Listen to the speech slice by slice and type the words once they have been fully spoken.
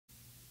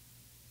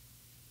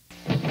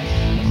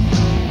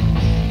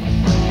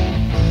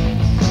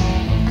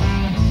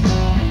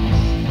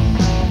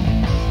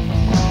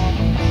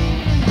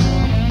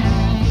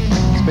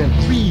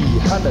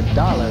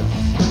$300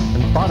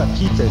 and bought a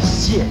piece of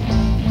shit.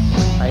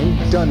 I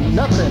ain't done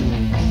nothing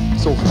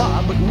so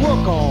far but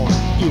work on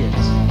it.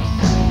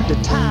 The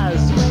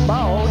tires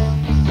bought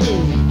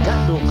ain't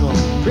got no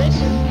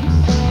compression.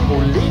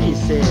 Old lady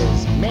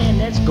says, man,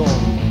 that's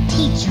gonna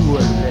teach you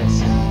a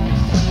lesson.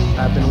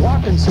 I've been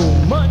walking so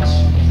much,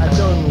 I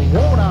done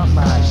worn out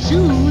my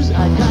shoes.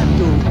 I got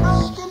those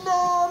broken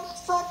down,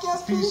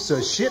 suck-ass piece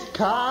of shit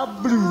car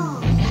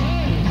blues.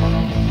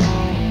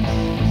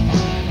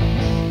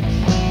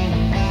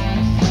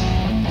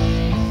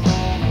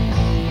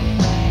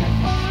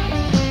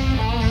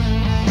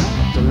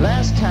 The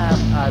last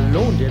time I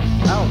loaned it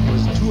out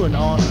was to an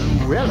Aunt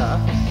Luella.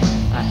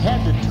 I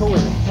had to tow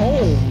it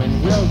home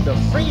and weld the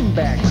frame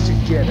back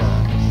together.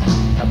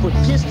 I put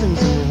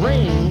pistons and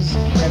rings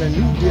and a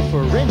new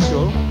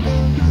differential,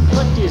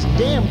 but this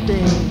damn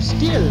thing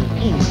still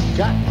ain't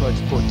got much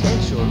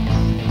potential.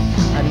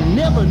 I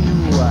never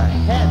knew I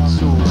had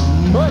so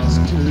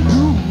much to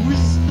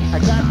lose. I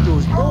got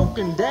those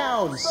broken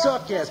down,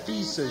 suck-ass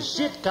piece of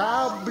shit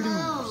car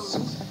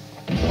blues.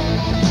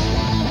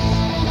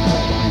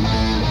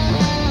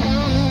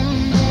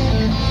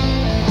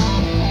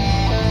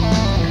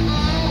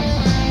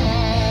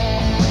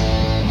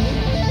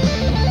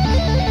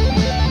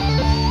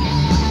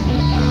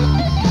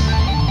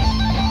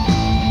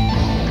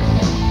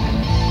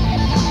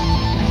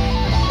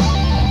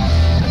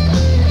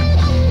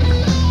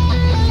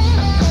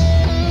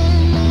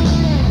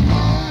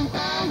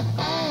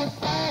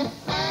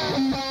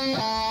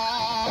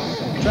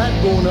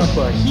 Tried going up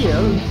a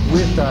hill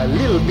with a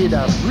little bit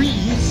of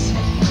breeze.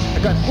 I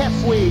got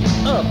halfway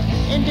up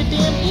and the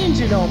damn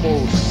engine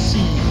almost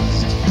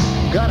seized.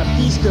 Got a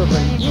piece of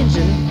an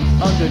engine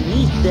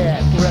underneath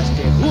that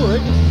rusty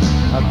hood.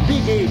 A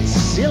big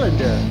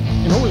 8-cylinder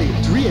and only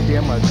 3 of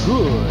them are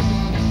good.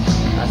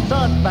 I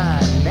thought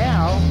by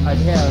now I'd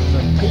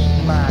have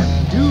paid my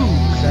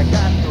dues. I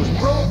got those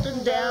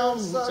broken down,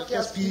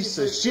 suck-ass piece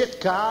of shit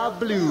car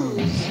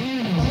blues.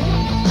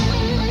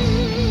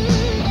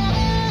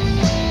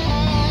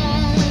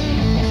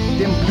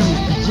 Them blues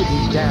be getting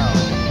me down.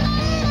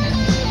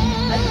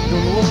 I just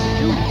don't know what to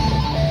do.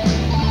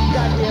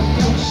 Goddamn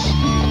thing shit.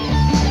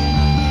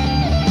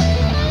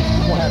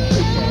 I'm gonna have to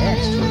take that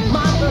axe to it.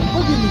 Mama, go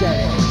give me that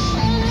axe.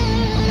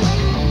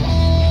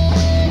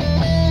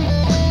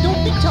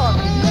 Don't be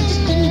talking. Just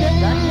give me that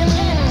goddamn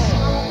axe.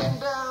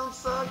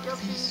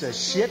 Piece of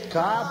shit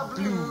car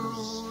blues.